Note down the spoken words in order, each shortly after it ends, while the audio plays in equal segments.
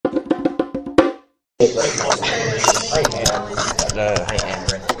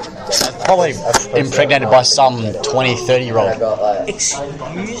Probably impregnated by some 20, 30-year-old.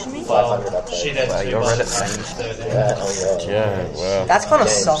 Excuse me? Well, You're Reddit famous. Yeah, well. That's kind of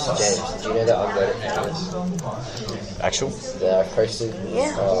soft. James, do you know that I'm good at Actual? Yeah, I posted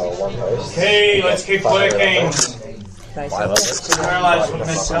one post. Okay, let's keep working. Paralysed with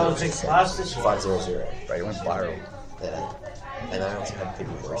intelligent class this week. 500. Bro, you went viral. Yeah. And I also had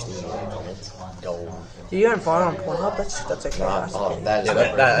people roasting me in the comments. You don't find on Pornhub? That's okay.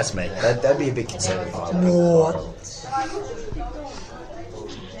 That's me. That'd be a big concern if I What?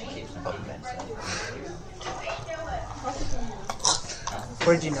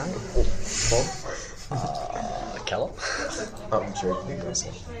 Where'd you know? Callum? I'm joking.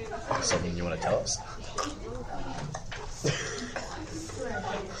 Something you want to tell us?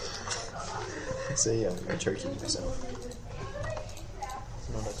 See, I'm choking myself.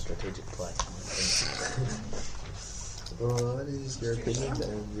 Not a strategic play. What is your opinion?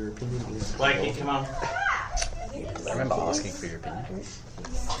 Your opinion is... Blakey, come on. I remember asking for your opinion.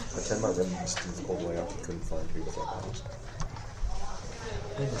 I turned my room all the way up and couldn't find who the fuck I was.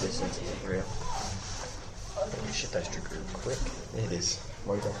 Distance isn't real. You shit those trigger real quick. It is.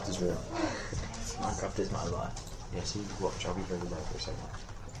 Minecraft is real. Minecraft is my life. Yeah, see, watch, I'll be very bright for a second.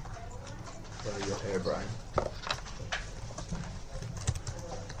 Oh, your hair, Brian.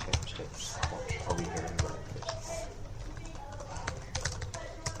 Watch, I'll be very bright first.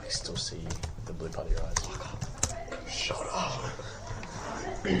 I still see the blue part of your eyes. Shut up!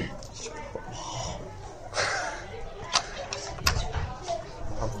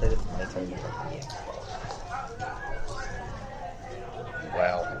 I'll play it from my time.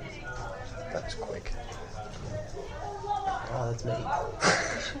 Wow. That's quick. Oh, that's me.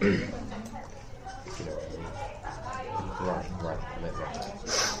 If you know what I mean. Right, I meant right.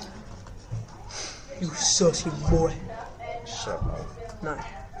 You saucy boy. Shut up. No.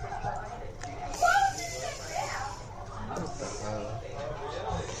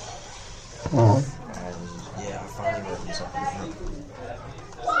 And yeah, I finally wrote myself an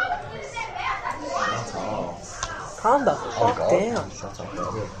Shut off. Calm the fuck down. Shut up,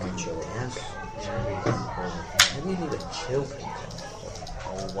 baby. I'm chilling. Maybe you need a chill painter.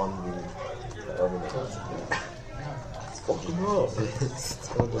 Oh, one minute. It's fucking rough. It's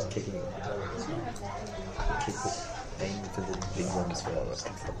all just kicking it. Kick it. Aim for the big ones first.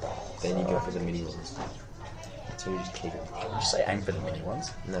 Then you go for the mini ones. So you just kick it. Did you say aim for the mini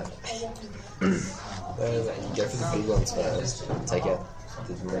ones? No. You go for the big ones first, take out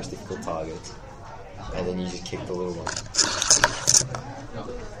the most difficult target, and then you just kick the little one.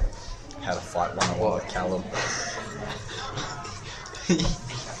 How to fight 101 with Callum.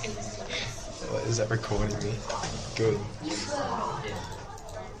 Is that recording me? Good.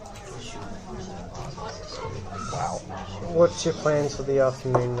 Wow. What's your plans for the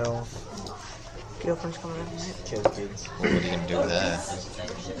afternoon, Noel? Girlfriend's coming around, mate. Kill kids. What are you going to do with that?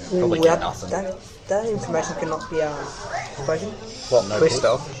 Probably Ooh, get nothing. that information cannot be spoken. What, no Twist puss?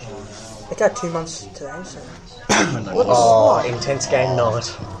 off. It's had 2 months today, so. Oh, intense game night.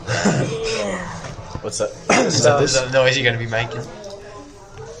 What's that? Is that the noise you're going to be making?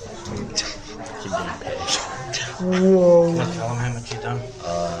 Whoa. Tell them how much you've done.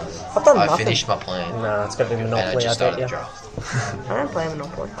 I've done I nothing. finished my plan. No, it's going to be And I Monopoly, I just bet started you. the draft. I don't play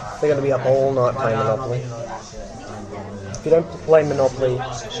Monopoly. They're going to be up all night playing Monopoly. If you don't play Monopoly,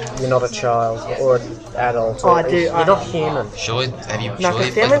 you're not a child or an adult. Oh, I do. You're not human. Surely, have you No, surely because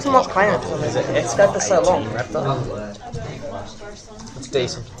played families the are not block? playing it. It's got for so long. It's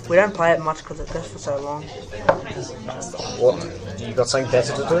decent. We don't play it much because it goes for so long. What? You got something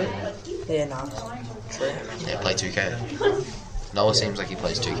better to do? Yeah, no. True. Yeah, play 2K. Noah seems like he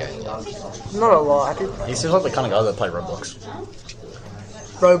plays 2K. Not a lot. I did He seems like the kind of guy that play Roblox.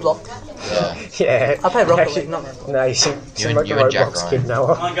 Roblox. Yeah. I play Rocket Actually, League, not Roblox. No, you seem like a you and Jack Roblox Ryan. kid, Come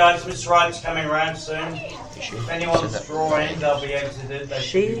Noah. on, guys, Miss Wright's coming round soon. If anyone's drawing, they'll be exited. They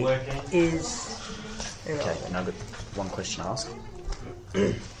should be She working. is. Okay, now I've got one question to ask.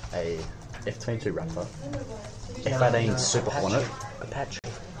 A F-22 Raptor, F-18 Super Hornet, Apache.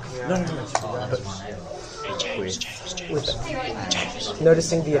 No.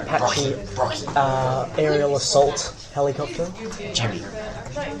 Noticing the Apache aerial assault helicopter. Jimmy,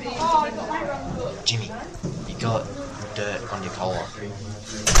 you got dirt on your collar.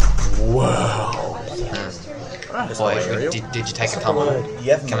 Whoa. Boy, did you take a tumble?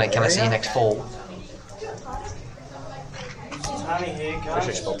 Can I see you next fall? Tony here, I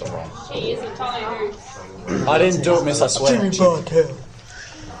guys. spelled it wrong. I didn't do it, miss, I swear.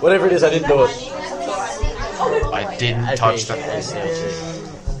 Whatever it is, I didn't do it. I didn't touch the...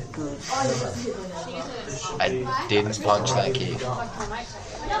 I didn't punch that kid.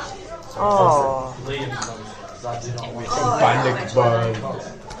 Oh. Panic bun.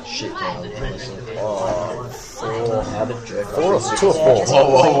 Shit, man. Oh, 4. How did jerk? 4 or 2 or 4?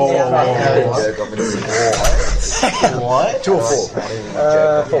 How did jerk off in a What? 2 or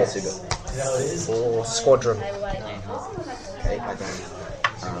 4? 4. cigarette? 4 squadron. Okay, I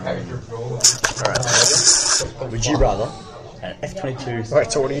Alright. Would you rather an F-22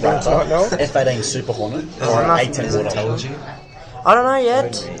 Wait, so what are you doing tonight, Noel? F-18 Super Hornet or an A-10 Water? I don't know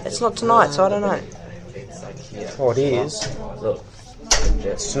yet. It's not tonight, so I don't know. Oh, it is. Look.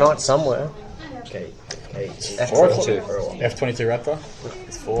 It's tonight somewhere. Okay. F-22 Raptor.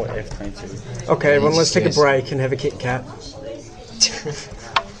 It's 4 F-22. Okay, well, let's take a break and have a Kit Kat.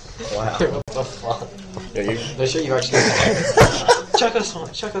 Wow. What the fuck? Yeah, you. No, sure you actually. Check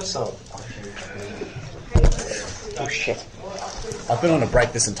us out. Oh, shit. I've been on a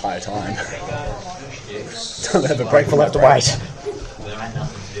break this entire time. Don't have a break, we'll have to wait.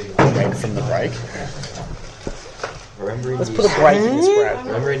 Break from the break. Remember Let's put a break in this, Brad.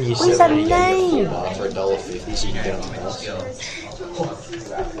 Remember in year What's 7 that you gave me name? a for $1.50 so you can get on the bus?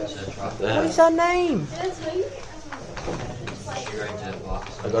 What is her name?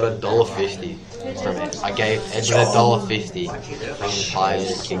 I got $1.50 from it. I gave Edward $1.50 from the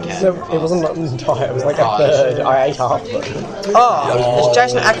Pioneer Kit Kat. No, it wasn't an entire, it was like a third. I ate half of it. Oh, it's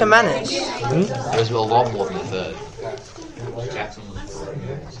Jason Ackermanis. It was a lot more than a third.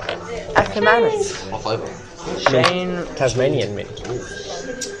 Ackermanis. What flavour? Shane. Tasmanian mint.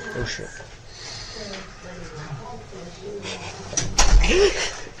 Oh, shit.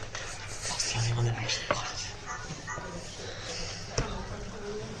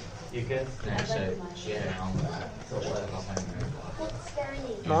 You good?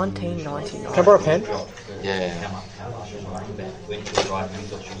 1999. Can I borrow a pen? Yeah.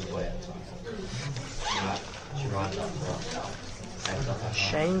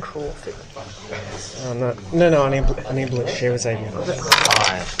 Shane Crawford. Oh, no, I need to let share with Xavier.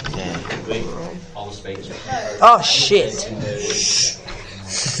 Yeah. Oh shit.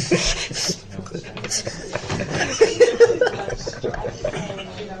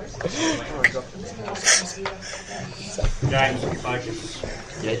 James, focus.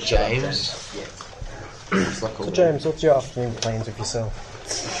 Yeah, James. So, James, what's your afternoon plans with yourself?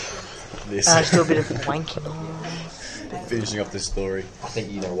 This. Still a bit of wanking. Finishing up this story. I think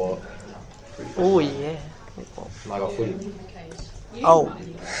you know what. Oh yeah. I got footy. Oh.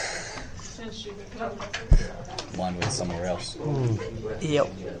 Mine went somewhere else. Yep.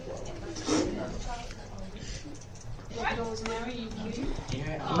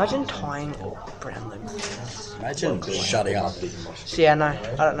 Imagine tying brown lips. Imagine shutting up. See, I know.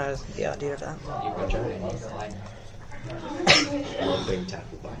 I don't know the idea of that. Being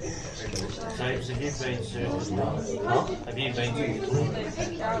tackled by James, have you been to? Have you been to?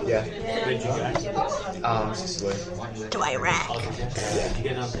 Yeah. Where'd you go? Sicily. To Iraq. Did you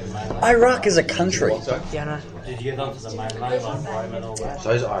get onto the mainland? Iraq is a country. Yeah, I know. Did you get onto the mainland, like Rome and all that?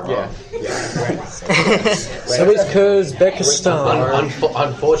 So is Iraq. Yeah. So it's Kyrgyzstan.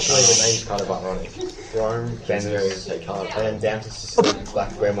 Unfortunately, the name's kind of ironic. Rome, then Take hard. and then down to Sicily,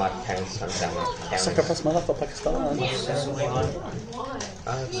 like where my parents' hometown was. Sacrifice my life for Pakistan. It's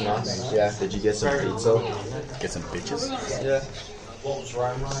nice. Yeah. Did you get some pizza? Get some bitches. Yeah. What was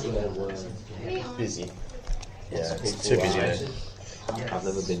Rome like? Busy. Yeah, it's too busy there. I've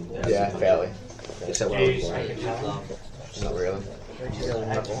never been. Yeah, fairly. Except when I was Jeez, born. Not really.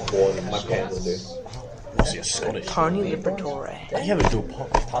 More than my parents do. What's your Scottish? Tony Liberatore. You have a dual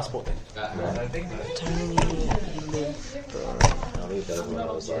passport then. Tony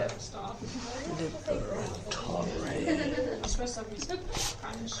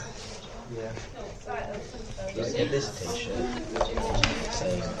Get this t-shirt.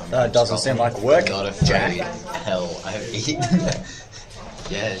 It doesn't seem like work. Not a Jack. Hell, I've eaten.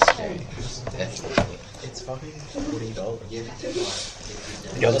 Yes, dude. Definitely. It's fucking $40.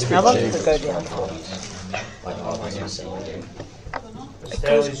 Yeah, that's How long pretty does cheap. it go down for? Like, oh, my God, so It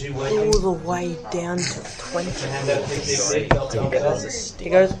goes you all the way down to 20. It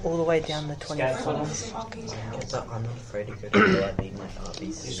goes all the way down to 24. I'm not afraid to go to the I need my You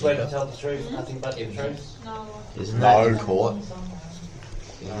RBC. swear to tell the truth, nothing but the truth. Isn't that in court?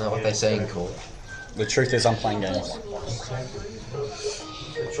 Isn't that what they say in court? The truth is, I'm playing games.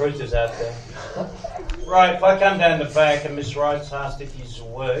 The truth is out there. Right, if I come down the back and Miss Wright's asked if he's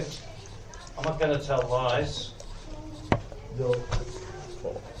worked, I'm not going to tell lies.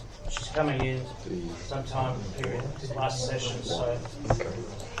 She's coming in sometime period, last session, so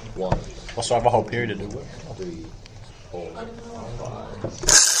 1, Also, I have a whole period to do work. 3, 4, 5,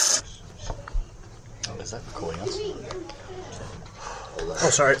 Is that recording us? Oh,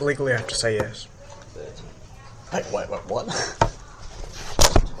 sorry. Legally, I have to say yes. Wait, what?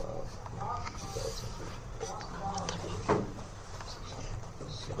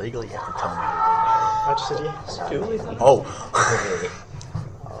 Legally, you have to tell me. I just said yes. Julie. Oh.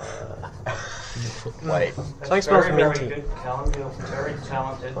 Wait. Something smells Very minty. good, Callum. You're very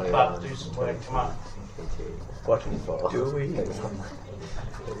talented, but do some work. Come on. What do we?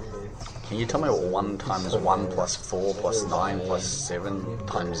 Can you tell me what 1 times 1 plus 4 plus 9 plus 7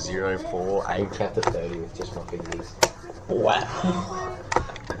 times 0, 4, 8? I count to 30 with just my fingers. Wow.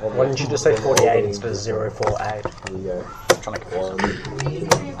 Why didn't you just say 48 instead of 048? Here you go. I'm trying to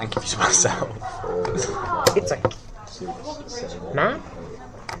confuse and confuse myself. It's a 6, 7, man?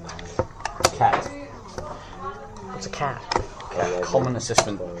 Cat. It's a cat. Common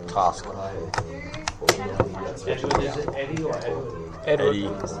assessment task. Edward, is it Eddie or Edward? Eddie.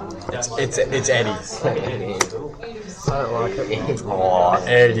 It's Eddie. I don't like it. Oh,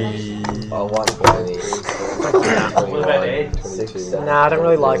 Eddie. Oh, 1, 20, What about Ed? 6, 7, Nah, I don't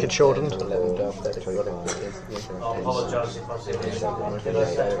really like it shortened. 11, 12, 13, 14, I apologise if I said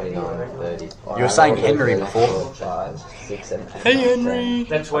that. 30. You were saying Henry before. 5, 6, 7, 8. Hey, Henry.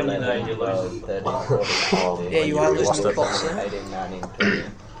 That's when you know you're losing. 13, 14, Yeah, you are losing Lost the it. plots there. 18, 19, 20,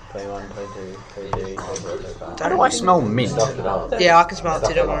 21, 22, 23, 24, 25. How do I smell mint? Stock it up. Yeah, I can smell it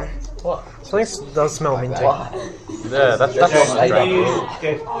too, don't worry. Something does smell minty. Yeah, that's Can what I'm you drinking.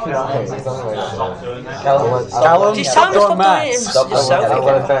 get Callum to stop doing that? Callum, Just stop tell him to doing stop maths. doing it yourself. I'm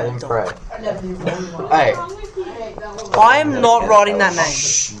going to try and pray. Hey. I am not writing that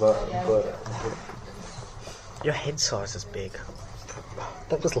name. But, Your head size is big.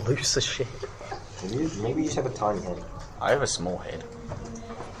 That was loose as shit. maybe you just have a tiny head. I have a small head.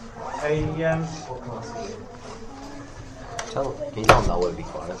 Hey, Can you tell Noah to be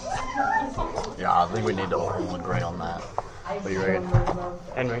quiet? Yeah, I think we need to all agree on that. What do you reckon?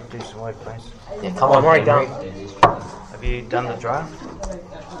 Henry, do some work, please. Yeah, come I'm on, already Henry. done. Have you done the draft?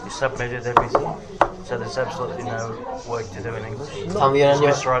 You submitted everything? So there's absolutely no work to do in English? Time to get on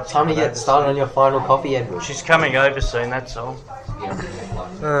your, Just write time to get started on your final copy, Edward. She's coming over soon, that's all. I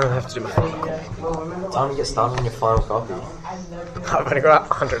have to do my phone. Time to get started on your final copy. I've only got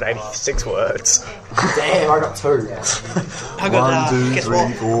 186 words. Damn, I got 2. I got, guess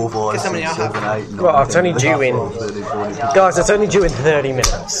what? 4, 5, Guess how many I have? 8, 9, Well, it's only due in... Guys, it's only due in 30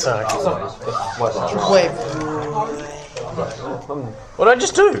 minutes, so... Wait, What did I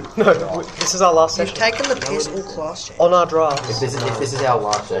just do? No, this is our last you've session. taken the piss all class, Jay. On our draft. If this is our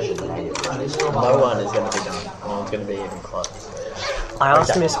last session, then no one is going to be done. No one's going to be even close. I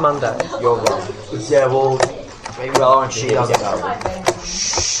asked Miss Monday. You're wrong. Yeah, well, she doesn't know.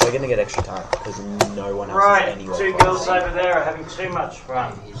 We're going to get extra time because no one else is Right, anywhere 2 close. girls over there are having too much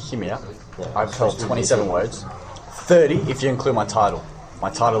fun. Hear me out. I've told 27 words. 30 if you include my title. My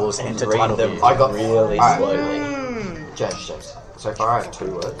title is Enter Read Title them Here. I got really slowly. James, so far I have 2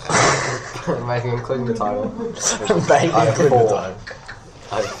 words. Maybe including the title. Baby, I have include the 4. title.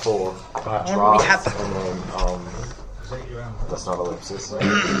 I have 4. I have We draft have- and then, that's not ellipsis.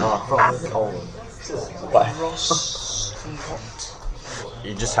 Colon.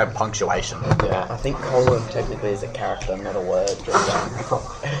 You just have punctuation. Yeah. I think colon technically is a character, not a word.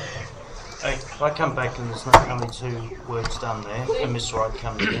 Hey, if I come back and there's not only 2 words done there, and Miss Wright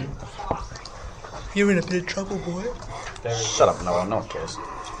comes in, You're in a bit of trouble, boy. Shut up, no one cares.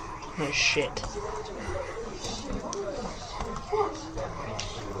 No shit.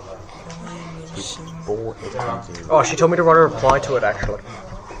 Oh, she told me to write a reply to it, actually.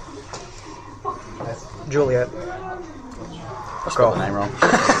 Juliet. I spelled the name wrong.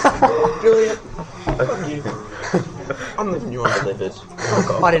 Juliet. I'm the new undelivered.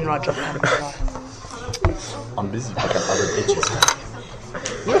 I didn't write Juliet. I'm busy picking other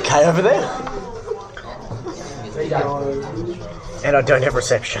bitches. You okay over there? And I don't have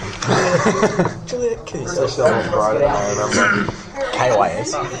reception. Juliet Keys. So still on Friday, I remember.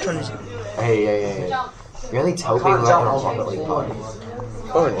 KYS. Which one is it? Hey. You only tell people that on Rocket League parties.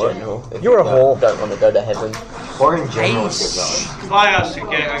 Or in general. If You're a you whore. don't want to go to heaven. Or in general, if you're going. if I ask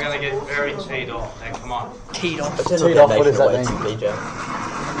again, I'm going to get very teed off. Now, come on, Teed off. Teed off, what does that mean?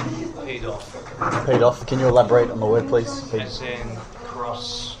 teed off. Pete off. Can you elaborate on the word, please? As in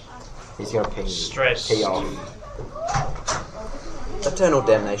cross, He's going to ping you. stress. Pee off. Eternal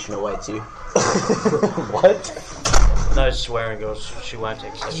damnation awaits you. What? No swearing, girls. She won't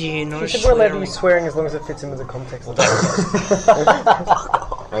accept. You know, You should wear levy swearing as long as it fits in with the context of the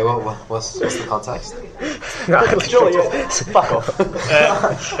Wait, what's the context? No, Juliet, fuck off.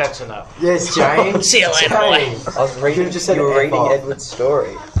 That's enough. Yes, James. See you later, boy. I was reading. You were reading Edward's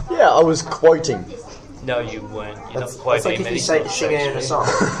story. Yeah, I was quoting. No, you weren't. You're not quite That's like if you say sing it in a song.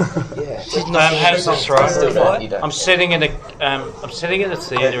 Yeah. How's this, right? Still don't, you don't. I'm sitting in a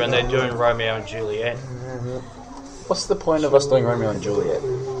theatre and they're doing Romeo and Juliet. What's the point of us doing Romeo and Juliet?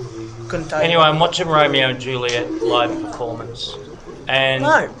 Couldn't tell you. Anyway, I'm watching Romeo and Juliet live performance, and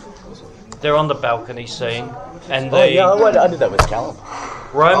No. they're on the balcony scene, and Oh yeah, I did that with Callum.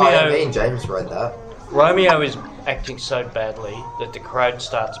 Romeo. Me and James read that. Romeo is acting so badly that the crowd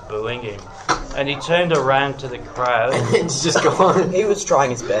starts booing him. And he turned around to the crowd. It's just gone. He was trying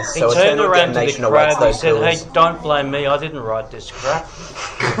his best. He So turned eternal around to the damnation awaits crowd and he those said, fools. "Hey, don't blame me, I didn't write this crap."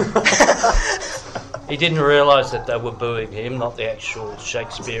 He didn't realise that they were booing him, not the actual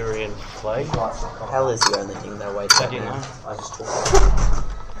Shakespearean play. Hell is the only thing that waits. How do you know? I just talk.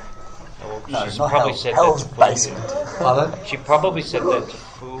 Well, No, she's not probably hell. said Hell's that to fool basement. you. She probably said that to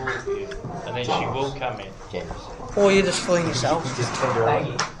fool you. And then she will come in. Or you're just fooling yourself. To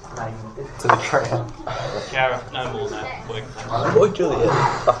the crowd. Cara, no more than that. Work things. Boy, Juliet.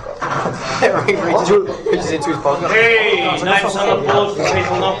 Fuck off. Reaches into his pocket. Hey, names on the board for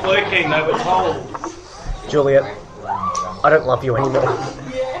people not working, they were told. Juliet, I don't love you anymore.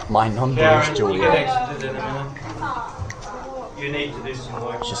 My Karen, non-British you get Juliet. exited in a minute. You need to do some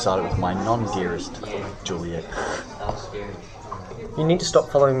work. She started with my non-dearest Juliet. You need to stop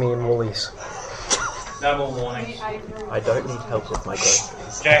following me in Woolies. No more warnings. I don't need help with my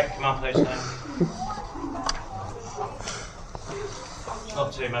groceries. Jack, come on, please, no.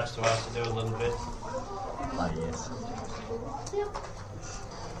 Not too much to ask to do a little bit. Oh yes.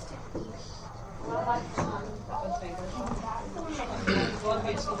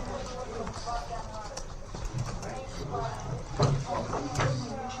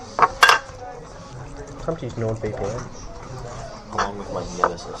 Time to use NordVPN. Along with my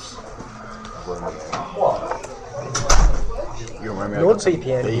nemesis. You remember?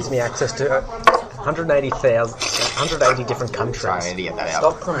 NordVPN gives me access to 180 different countries. Sorry, I need to get that out.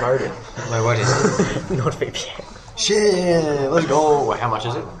 Stop promoting. Wait, what is it? NordVPN. Shit, let's go. Wait, how much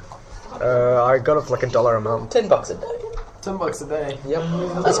is it? I got it for like $1 a month. $10 a day. $10 a day. Yep.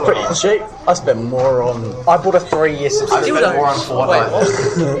 That's pretty cheap. I spent more on. I bought a 3-year I subscription. spent more on Fortnite.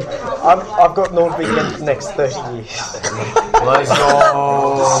 I've got NordVPN for the next 30 years. Let's go.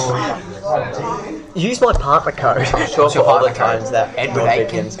 Use my partner code. Sure, for your all the partner times that Edward NordVPN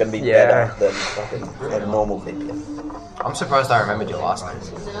Aiken? is going to be Yeah. better than fucking a normal VPN. I'm surprised I remembered your last name.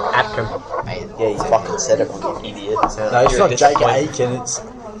 Atkin. Mate, Yeah, you fucking said it, you idiot. No, it's You're a not Jake disappointment. Aiken. It's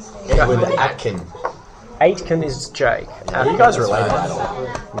Edward Atkin. Aitken is Jake. Are you guys related at all?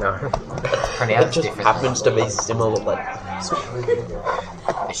 No. It pronounced just different. happens to be similar, but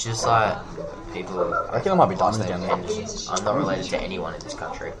It's just like people. I reckon I might be diamonds down there. I'm not related to anyone in this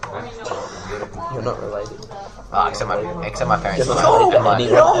country. you're not related. Except my parents You're not and related my, to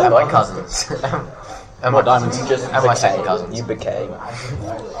anyone. and my cousins. And What diamonds? You just And my second became. cousins. You became.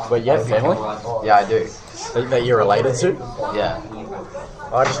 But you have family Yeah, I do. that you're related to? Yeah.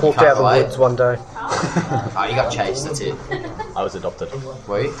 I just walked out of the relate. woods one day. Oh, you got chased, that's it. I was adopted.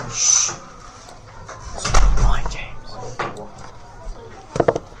 Were you? Right, James.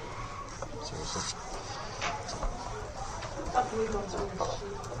 Seriously.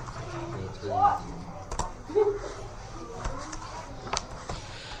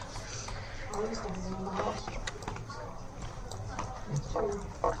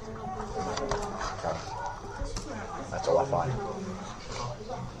 That's all I find.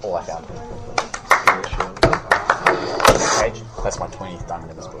 All I found. Page. That's my 20th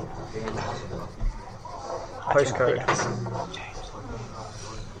diamond in this book. Postcode.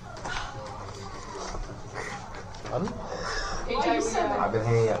 I've been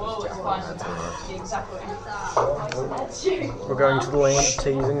hanging out with Jack. We're going to the land of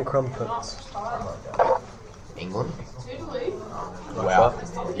teas and crumpets. England? Wow.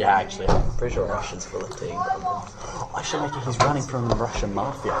 Yeah, actually. Pretty sure Russians full of tea. I should make it. He's running from the Russian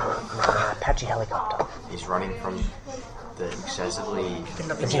mafia. Apache helicopter. He's running from the excessively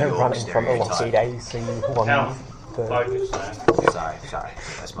There's no running from a Lockheed AC-1. Now, focus now. Sorry.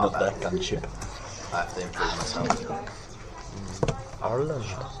 That's my Not bad. that gunship. I have to improve myself. Ireland.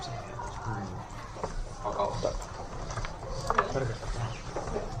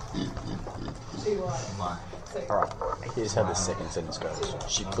 Alright, here's how the second sentence goes.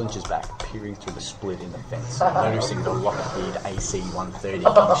 She clinches back, peering through the split in the fence, noticing the Lockheed AC-130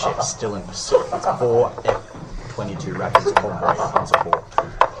 gunship still in pursuit with 4 F-22 Raptors convoy on support.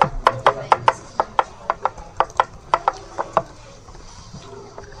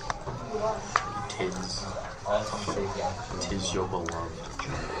 Tis your beloved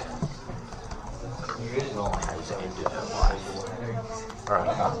has ended her life.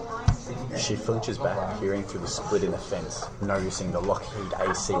 Alright, She flinches back, peering through the split in the fence, noticing the Lockheed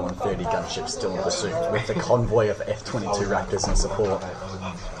AC-130 gunship still in pursuit, with the convoy of F-22 Raptors in support.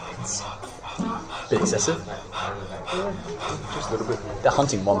 Bit excessive? Just a little bit. They're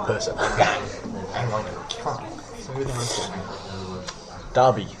hunting one person.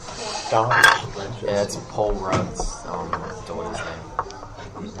 Darby. Yeah, it's Paul Rudd's daughter's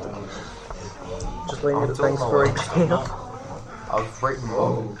name. Just leaving it. Thanks for reaching out. I've written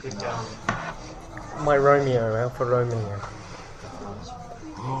My Romeo, Alpha Romeo.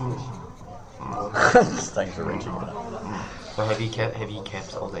 Thanks for reaching out. So have you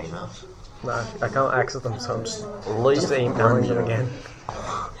kept all the emails? No, I can't access them, so I'm just emailing them again.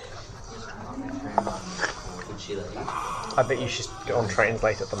 I bet you should go on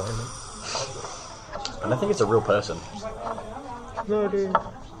Translate at the moment. I don't think it's a real person. No, dude.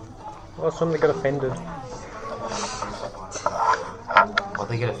 Last time they got offended. What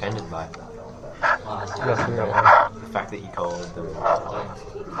they get offended by? Nothing, no way. The fact that you called them.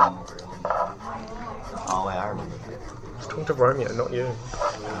 Oh, wait, I remember. I was talking to Romeo, not you.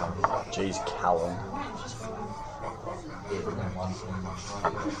 Jeez, Callum.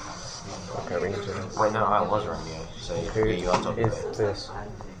 Okay, we need to... Wait, no, I was Romeo. So Who you got talking is about this?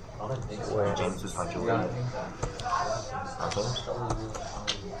 Where? James was punching me.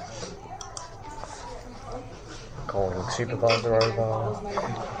 Calling supervisor over.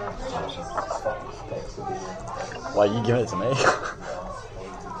 Why are you giving it to me?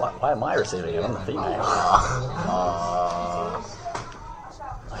 why am I receiving it? I'm the female.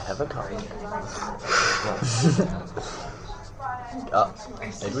 I have a card.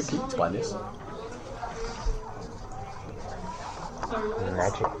 Edward, can you explain this?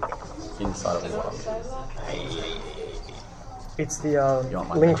 Magic. Inside of water. It's the You want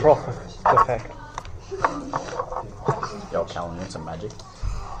my Link magic? Rock effect. Yo, Callum, you want some magic?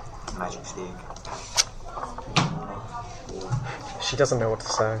 Magic stick. She doesn't know what to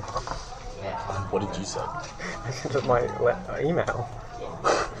say. What did you say? I sent her my email.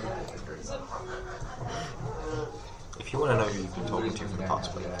 If you want to know who you've been talking to from the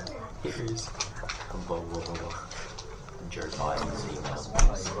past week, here is blah blah blah blah. Joe Biden's email.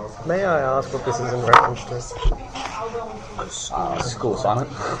 May I ask what this is in reference to? School assignment.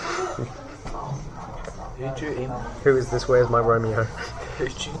 Who'd you email? Who is this? Where's my Romeo?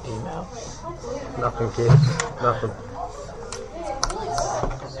 Who'd you email? Nothing, kid. Nothing.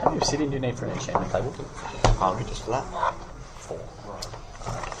 How many obsidian do you need for an enchantment table? Just flat. 4.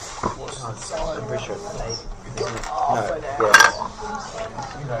 I'm pretty sure it's 8. No,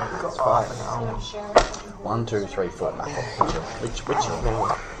 yeah. It's 5. 1, 2, 3, 4. Which?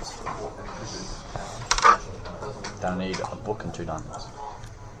 No. Don't need a book and 2 diamonds.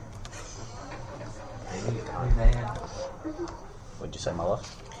 What'd you say, my love?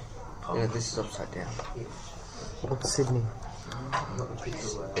 Yeah, this is upside down. What's Sydney?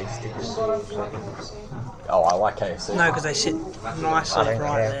 These stickers. Oh, I like KFC. No, because they sit nicely don't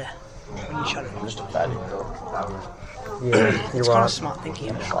right care. there when you shut it I'm off. just a fatty. Yeah, you're It's kind right. of smart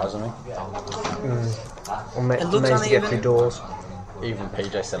thinking. Size of me. Well, It looks managed to get uneven. through doors. Even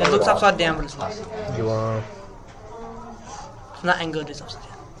PJ said It looks wide. upside down, but it's not. You are. It's not angled, it's upside down.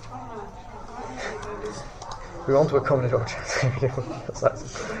 We want to accommodate all chats. I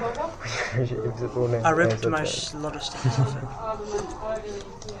ripped a lot of stickers off it.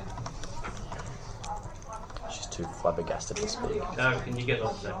 She's too flabbergasted to speak. No, can you get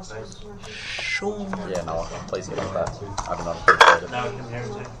off that face? Sure. Yeah, no, please get off that. I do not appreciate it. No, I can hear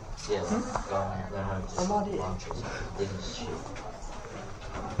it. I'm on it.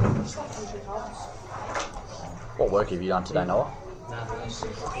 What work have you done today, Noah?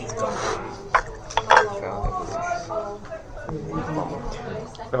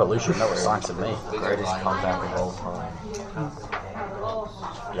 Revolution, that was science of me. Greatest comeback of all time.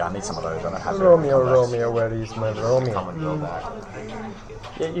 Yeah, I need some of those. I don't have them. Romeo, where is my Come Romeo? and go back.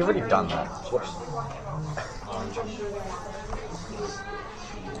 Yeah, you've already done that.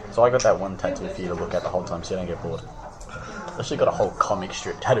 So I got that one tattoo for you to look at the whole time so you don't get bored. I actually got a whole comic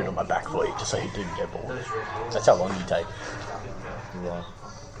strip tattooed on my back for you just so you didn't get bored. That's how long you take. Yeah.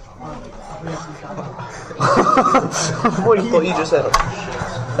 What do you just said?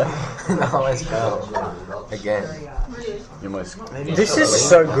 No, let's go. Again. You almost... This is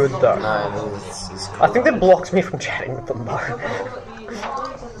so good though. No, it's I think that blocks me from chatting with them though.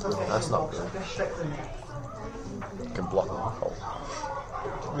 that's not good. You can block my hole.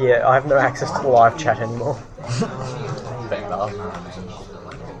 Yeah, I have no access to the live chat anymore. Fair enough.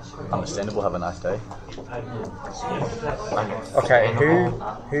 Understandable, have a nice day. Okay,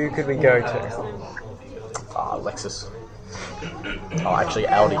 who could we go to? Lexus. Oh, actually,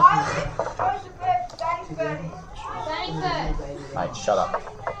 Aldi. Mate, shut up.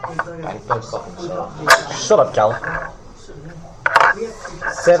 Shut up, Cal.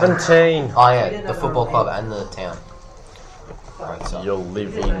 17. Oh yeah, the football club and the town. Right, so. You'll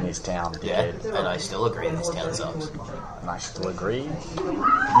live in this town, Yeah, dickhead. and I still agree this town sucks. And I still agree.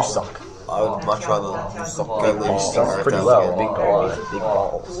 You suck. I would much rather go live You in suck Growth pretty Alligator. well. Big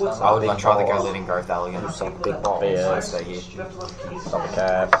balls. I would much rather go live in Growth Alligator. Suck big balls. Yeah. Stay here. Stop the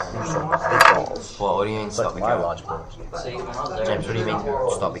cab. You suck big balls. What do you mean It's stop like the my car? large balls. James, what do you mean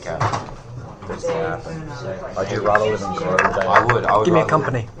stop the car? That's gonna happen. I'd you rather live in Grove I would Give me a rather-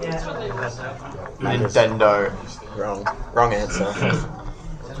 company. Nintendo. Wrong answer.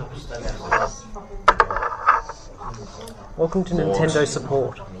 Welcome to Nintendo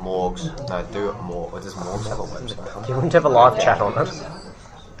support. Morgs. No, do it more. What does Morgs have a website? You wouldn't have a live chat on it.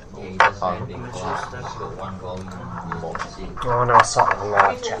 Oh no, I saw a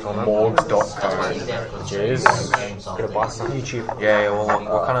live chat on it. Morgs.co. Which is Gonna buy some YouTube. Yeah, well,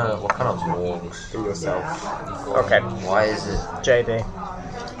 what kind of Morgs? for yourself. Okay, Why is it? JB.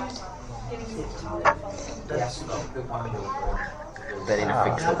 They need to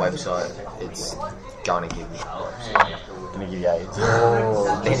fix the website. It's gonna give me. gonna give you AIDS.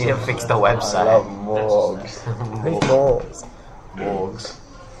 They need to fix the website. Morgs. Who's more? Morgs.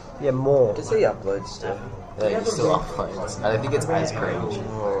 Yeah, more. Does he upload stuff? Yeah, you still uploads. I don't think it's as cringe.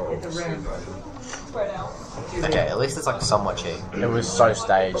 Okay, at least it's like somewhat cheap. It was so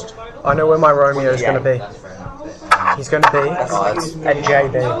staged. I know where my Romeo's going to be. He's going to be at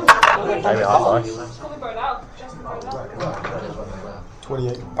JB. Maybe high five.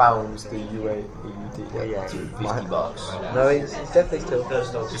 £28 the UAE. Yeah, $50. No, he's definitely still.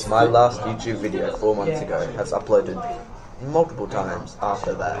 My last YouTube video 4 months ago has uploaded multiple times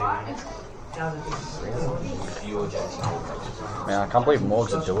after that. Man, I can't believe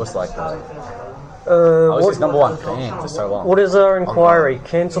Morgs would do us like that. I was his What, #1 fan for so long. what is our inquiry?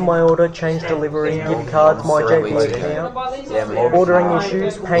 Cancel my order, change delivery, gift cards, my JB account. Yeah, Morgs. Ordering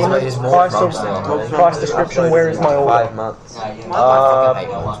issues, payment, Is Morgs from still? price description, where is my order? 5 months. I hate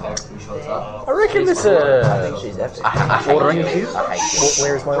Morgs. I reckon this She's epic. ordering issues. I hate you.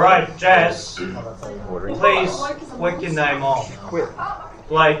 Where is my order? Right, Jazz, Ordering. please work your name off.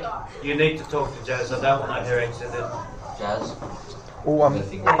 Blake, you need to talk to Jazz. I don't want her exited. Oh,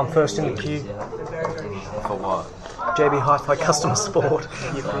 I'm first in the queue. For what? JB Hi-Fi customer support.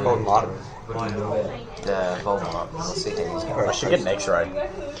 Oh, modern. The Walmart. Let's see how he's I going. should get an X-ray.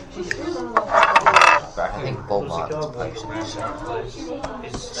 But I think Walmart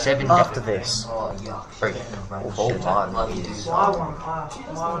is 7 After this, Walmart is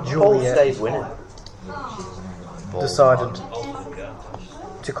Paul Juliet stays winning. decided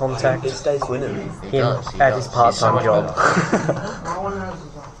to contact He stays winning. him at his part-time job.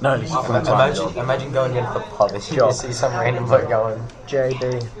 No, this is full-time job. Imagine going into the pub and you Job. just see some random bloke going.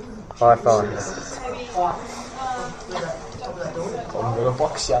 JB Hi-Fi. I'm gonna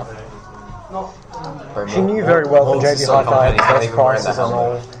box ya. She knew very well that JB Hi-Fi had the best even wearing prices the on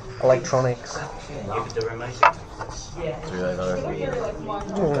all helmet. electronics. Give it to Ramey. Do they though?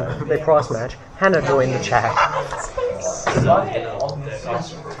 They price match. Hannah joined the chat.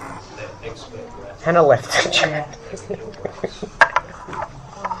 Hannah left the chat.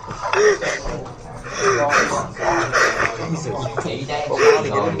 She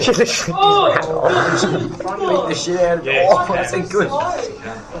literally Beat the shit out of it. Oh, that's a good.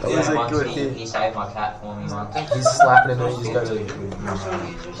 That was a good hit. He saved my cat for me once. He's slapping him and he just goes.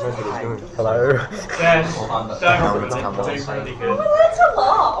 hello, Jazz, don't it's come on. do really good.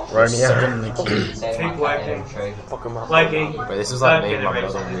 Romeo. Second in the queue. Saved Keep my cat working. in a tree. Blakey, But this is like don't me and get my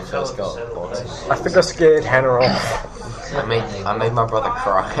arrested. brother when we first got boxing. I think I scared Hannah off. I made my brother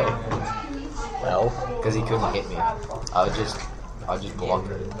cry Well, because he couldn't hit me. I would just block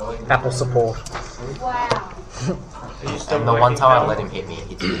it. Apple support. Are you still And the one working, time I Cal? let him hit me,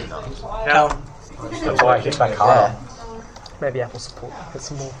 he hit me enough. Cal, that's why I hit back harder. Maybe Apple support. Get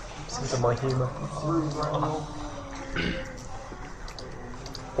some more sense of my humour.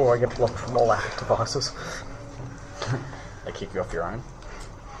 Or I get blocked from all Apple devices. They kick you off your own.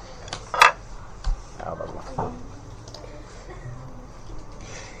 How about one?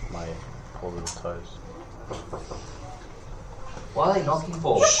 My poor little toes. What are they knocking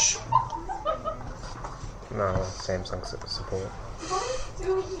for? No, Samsung support.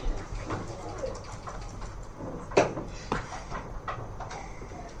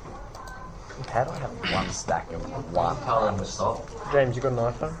 How do I have one stack of one? Tell them to stop. James, you got an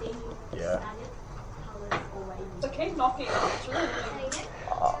iPhone? Yeah. So keep knocking. It's really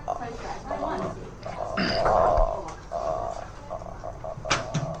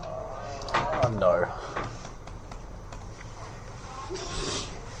No.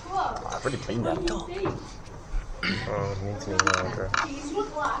 I've already been there. Oh, it needs me now,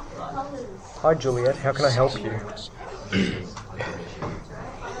 Hi Juliet, how can I help you?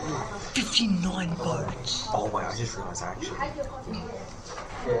 59 boats. Oh wait, I just realised actually.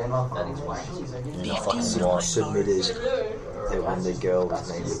 That explains. You know, fucking submitted that one of the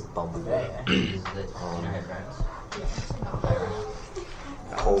girls named Bumblebee.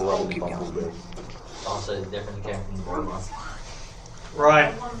 Whole role in Bumblebee. Also, different character in the robot.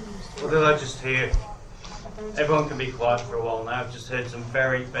 Right. What did I just hear? Everyone can be quiet for a while now. I've just heard some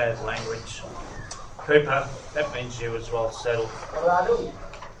very bad language. Cooper, that means you as well. Settle.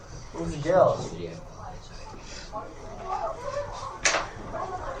 Who's the girl?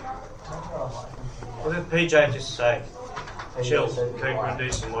 What did PJ just say? Chill, Cooper, and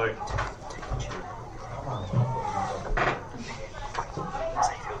do some work.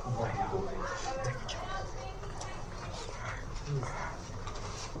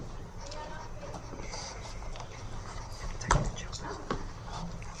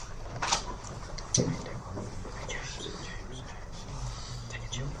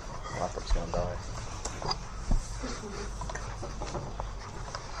 Laptop's gonna die.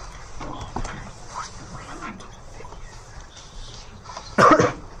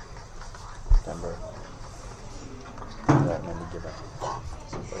 Remember, that made me give up.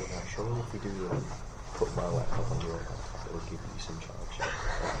 Surely if we do put my laptop on your laptop, it'll give you some charge.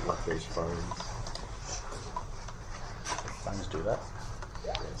 Like those phones. Phones do that.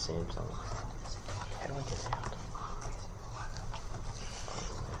 Yeah, Samsung. How do I get out?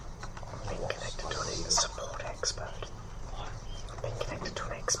 I've been connected to a support expert. I've been connected to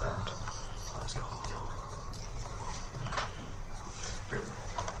an expert. Let's go.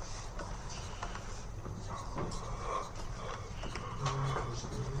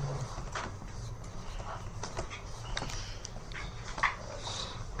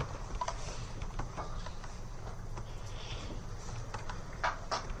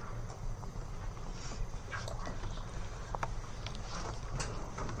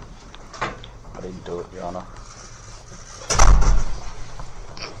 I didn't do it, Your Honour.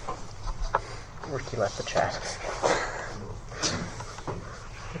 Ricky left the chat.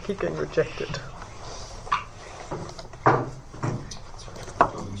 I keep getting rejected.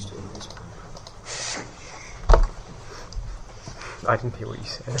 I didn't hear what you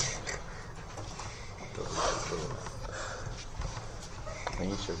said. I think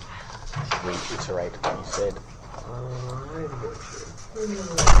you should reiterate what you said.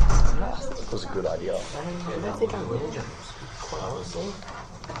 It was a good idea. I don't think I will, quite honestly.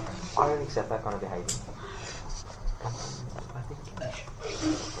 I don't accept that kind of behaviour. I think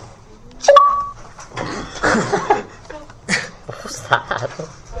What was that?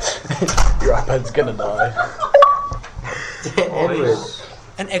 Your iPad's gonna die. Edward.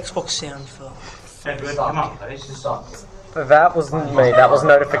 An Xbox sound for. Edward, come on, please. That wasn't me, that was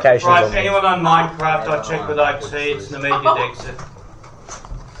notifications Right, on me. anyone on Minecraft, I checked with IT, it's an immediate exit.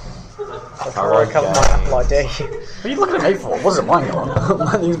 I woke up my Apple ID. What are you looking at me for? What's it mine on?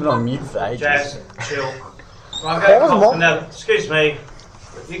 Mine's been on mute for ages. Jazz, chill. Right, I'm going to call for now. Excuse me.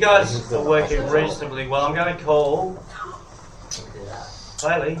 You guys are working reasonably well. I'm going to call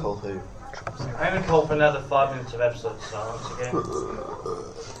Bailey. Call who? I'm going to call for another 5 minutes of absolute silence again.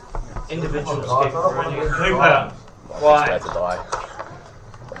 Individuals keep running. Cooper, Why? why? To die.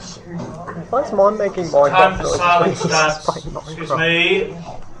 Why is mine making Time Minecraft for noises silence when he's starts. playing Excuse Minecraft? me.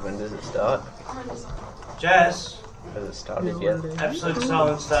 When does it start? Jazz, Has it started yet? absolute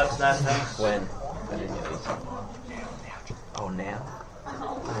silence starts now, thanks. When? I didn't get these. Oh, now?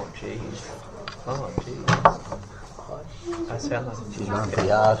 Oh, jeez. Oh, jeez. I sound like She's running pretty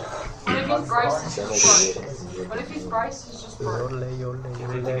hard. What if his brace is just broke? What if his brace is just broke? Yole, yole, You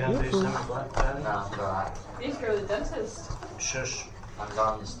need to go and do yole. something like that. Nah, it's alright. You need to go to the dentist. Shush. I'm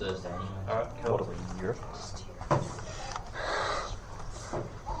going this Thursday anyway. Alright, What are cool. we in Europe?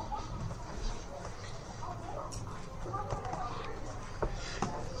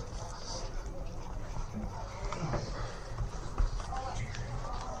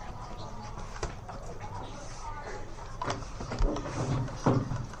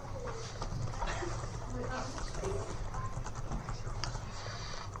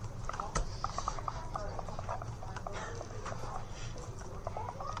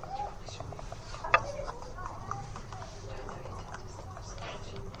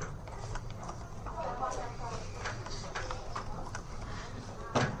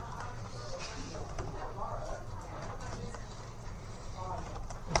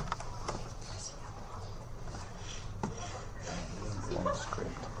 On screen.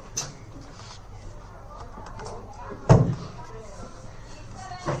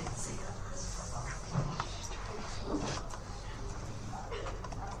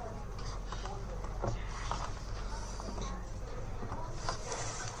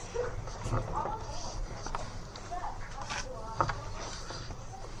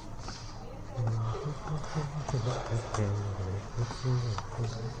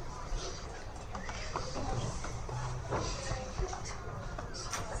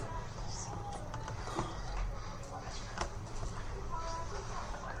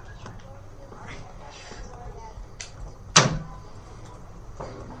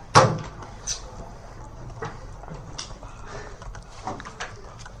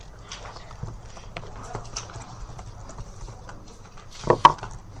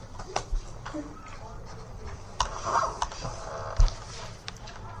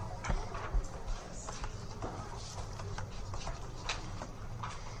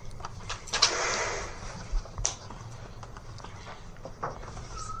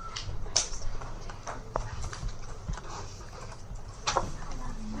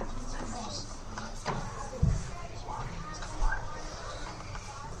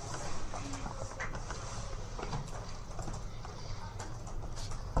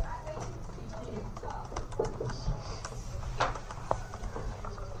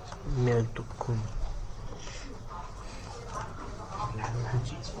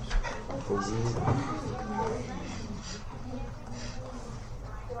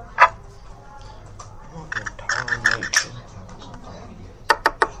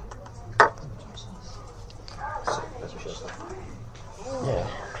 Yeah,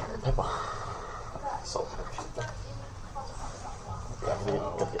 pepper. Salt, pepper.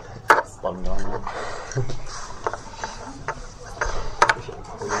 Gotta get slum going on.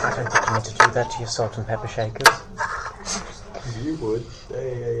 I don't think you need to do that to your salt and pepper shakers. You would.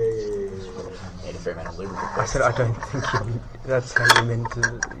 Need a fair amount of lubricant. I said I don't think you need, that's how you meant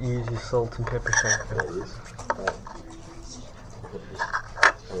to use your salt and pepper shaker. That is.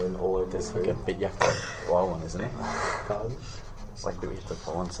 And then all over There's this like a bit you have to blow on, isn't it? Pardon? It's like a bit you have to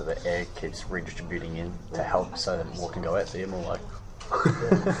blow on so the air keeps redistributing in to help so that more can go out, so you're more like...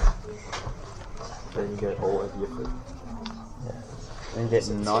 Then you get all over your food. Then you get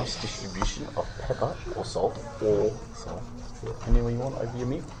nice distribution of pepper or salt or salt. Any way you want over your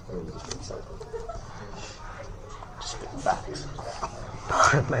meat. And then you just put salt. Just spit facts.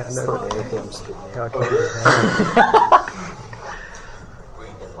 Mate, I know Put that. anything, I'm just kidding. I can't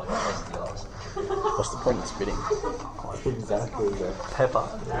What's the point of spitting? Exactly. The Pepper.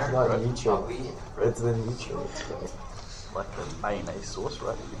 It's not nutrient. It's the nutrients. Like the mayonnaise sauce,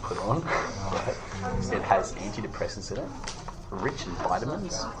 right, that you put on. It has antidepressants in it, rich in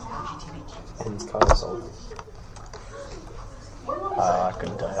vitamins. And it's kind of salty. I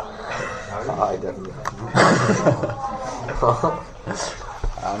couldn't tell you. I definitely.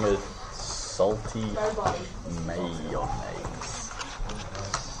 I'm a salty mayonnaise.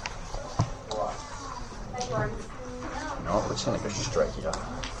 You know what, we're just gonna go straight here.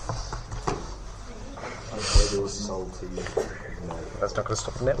 It is salty. That's not going to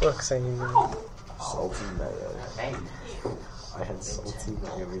stop the network saying. Salty mayo. I had salty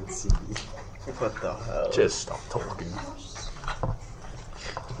mayo in CD. What the hell? Just stop talking.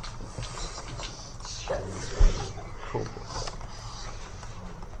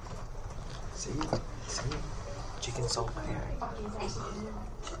 See? Chicken salt mayo.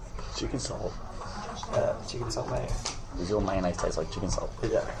 Chicken salt. Chicken salt mayo. Does your mayonnaise taste like chicken salt?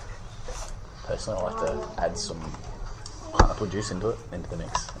 Yeah. Personally, I like to add some pineapple juice into the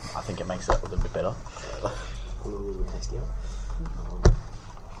mix. I think it makes it a little bit better. A little tastier.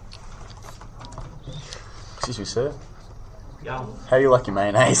 Excuse me, sir. Yum. How do you like your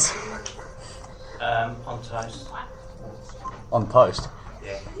mayonnaise? On toast. On toast?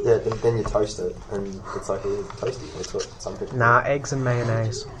 Yeah. Yeah, then you toast it, and it's like a little toasty. That's what some people Nah, eggs and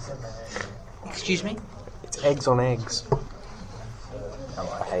mayonnaise. Excuse me? It's eggs on eggs.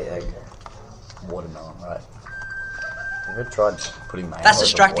 I hate egg. Watermelon, right? Have you ever tried putting mayonnaise That's on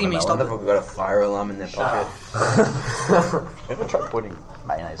distracting me, watermelon? stop. They've got a fire alarm in their pocket. Have you ever tried putting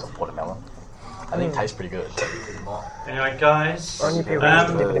mayonnaise on watermelon? I think it tastes pretty good. Anyway, guys, Only people used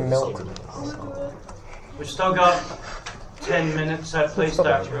to dip it in milk. we've still got 10 minutes, so please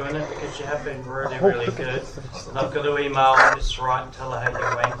don't ruin it because you have been really, really good. And I've got to email Miss Wright and tell her how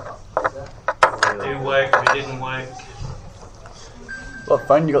you went. Who worked, who didn't work. What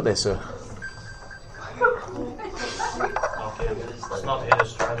phone you got there, sir? Okay, it's not hit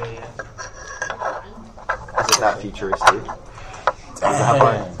Australia yet. Is it that futuristic? Does it have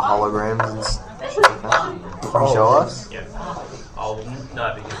like holograms and shit like that? Can you show us? Yeah. Oh, no,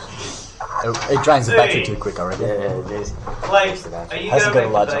 because It drains the battery too quick, I reckon. Yeah, Jason. Blake, are you Hasn't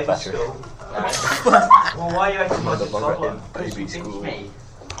going got a back large to enough baby battery. school? Well, why are you acting like a toddler? Baby school.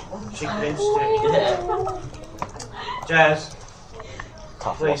 She pinched it. Jazz,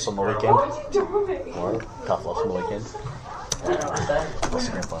 Tough please. loss on the weekend. What? Tough loss on the weekend. Lost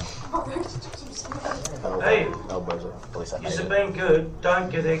the grandpa. Hey, Elbows are at least that made you've it. been good. Don't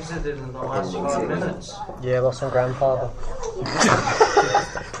get exited in the last 5 minutes. Yeah, lost my grandfather.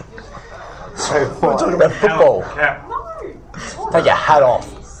 We're talking about football. Cap. Take your hat off.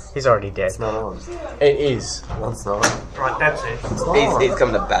 He's already dead. It's not on. It is. No, it's not. Right, that's it. He's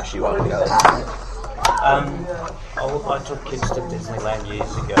coming to bash you up. I took kids to Disneyland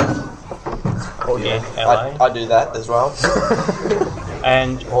years ago. In LA. I do that as well.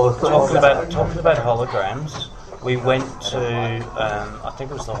 And talking about holograms, we went to I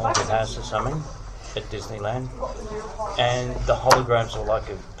think it was the Haunted House or something at Disneyland, and the holograms were like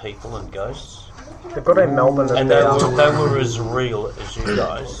of people and ghosts, They've got it in Melbourne at and they were as real as you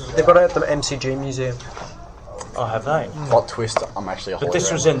guys. They've got it at the MCG Museum. Oh, have they? Plot twist, I'm actually a But this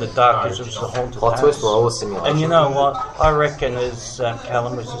hologram. was in the dark because it was the Haunted Plot House. twist, we're all a simulation. And you know what? I reckon, as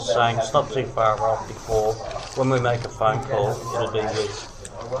Callum was just saying, it's not too far off before when we make a phone call, it'll be with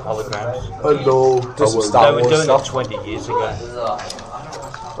holograms. Hello. Do some Star They were Wars doing stuff. it 20 years ago.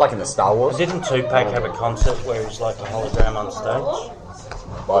 Like in the Star Wars. Didn't Tupac have a concert where he's like a hologram on stage?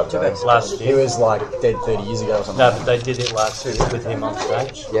 Last He year. was like dead 30 years ago or something. No, but they did it last year with him on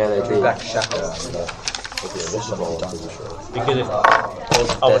stage. Yeah, they do. Back Shaka. Because if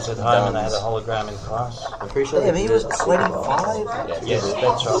I was at home and they had a hologram in class. I'm pretty sure Damn, he was 25. Yes,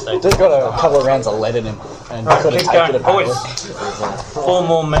 that's right. They Just got a couple of rounds of lead in him and Right, couldn't keep take it going, apparently. boys. 4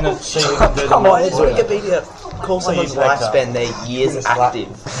 more minutes. See if we can do Come them. on, it's Wikipedia. Call someone's lifespan their years active.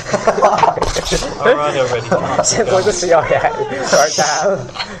 Alright already. Sounds like the CIA. Right now.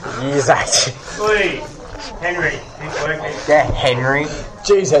 Years active. Oi, Henry, keep working. Yeah, Henry.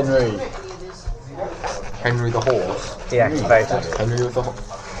 Jeez, Henry. Henry the horse. Deactivated. Henry with the horse.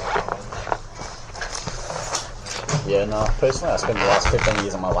 Yeah, no, personally I spent the last 15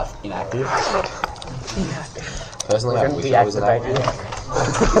 years of my life inactive. Personally, I wish I was an actor.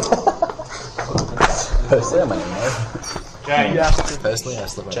 Personally, I'm an emo. James, Personally, I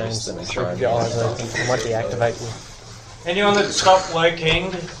slip my wrists to make sure I'm Your eyes open. I might deactivate you. anyone that stopped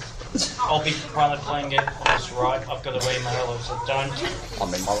working, I'll be chronicling it on this right. I've got to email it, so don't.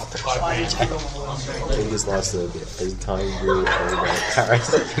 I'm in my life. King just likes to be every time you really old about Paris.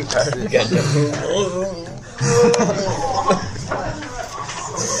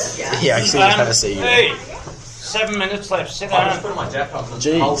 He actually just had to see you. Hey, 7 minutes left. Sit down.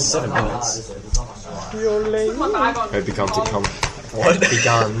 Jeez, 7 minutes. It begun to come. What?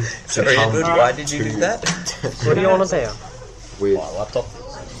 Begun to come Why did you do that? What are you on about? with My laptop.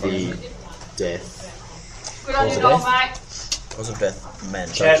 the death Good on you, dog, mate. Cause of death, man.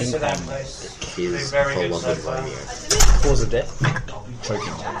 Chad, Choking sit down, on please. is Very good prolonged so far. Romeo. Cause of death.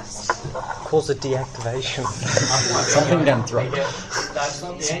 Choking. Cause a deactivation. Something down throat. That's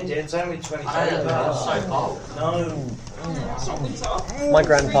not the end yet. It's only 27 minutes. No. My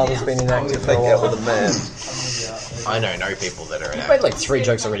grandfather's been inactive for a Take out with while. a man. I know people that are You've made like 3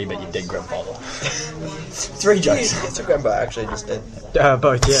 jokes already about your dead grandfather. 3 jokes. It's a grandpa actually just dead.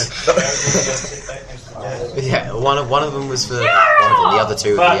 Both, yeah. Yeah, one of them was for one of them. The other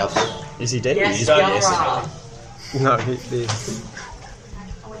two were the other. Is he dead? Yes, He's yeah, just right. No,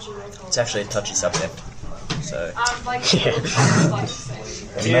 It's actually a touchy subject. So Like,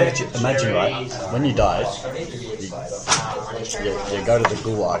 Imagine, right, when you die, you go to the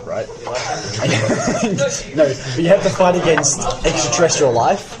gulag, right? No, but you have to fight against extraterrestrial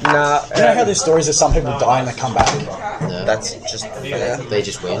life. nah. You know how there's stories of some people die and they come back? No, that's just they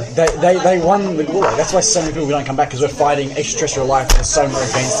just win. They won the gulag. That's why so many people don't come back, because we're fighting extraterrestrial life that's so more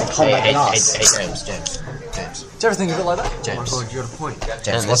advanced in combat than us. Hey, James. Is everything a bit like that? James.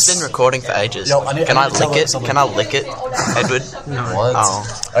 James, it's been recording for ages. Yo, I need- Can I I need to tell lick it? something. Can I lick it, Edward? What? Oh.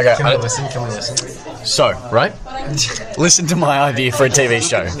 Okay. Can we listen? So, right? Listen to my idea for a TV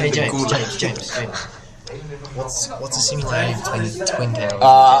show. Hey, James. What's a similarity between Twin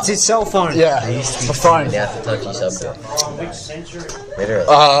Towers? It's his cell phone. Yeah, for phone. That's a touchy subject.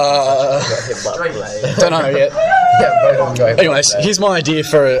 Don't know yet. Yeah, both of them go. Anyways, here's my idea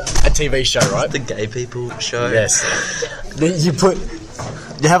for a TV show, right? The gay people show. Yes.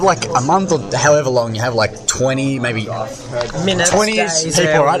 You have like a month or however long, you have like 20, maybe Minutes, 20 days,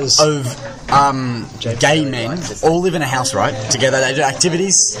 people, right, hours. of gay men all live in a house, right, together. They do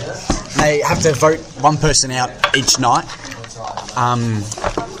activities. They have to vote one person out each night.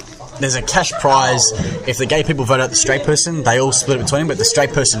 There's a cash prize. If the gay people vote out the straight person, they all split it between them, but the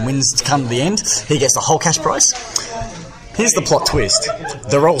straight person wins to come to the end. He gets the whole cash prize. Here's the plot twist.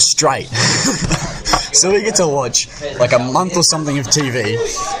 They're all straight. So we get to watch like a month or something of TV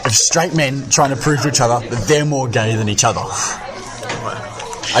of straight men trying to prove to each other that they're more gay than each other.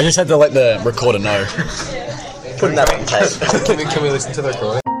 I just had to let the recorder know. Putting that on tape. Can we listen to the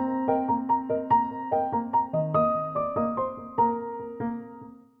recording?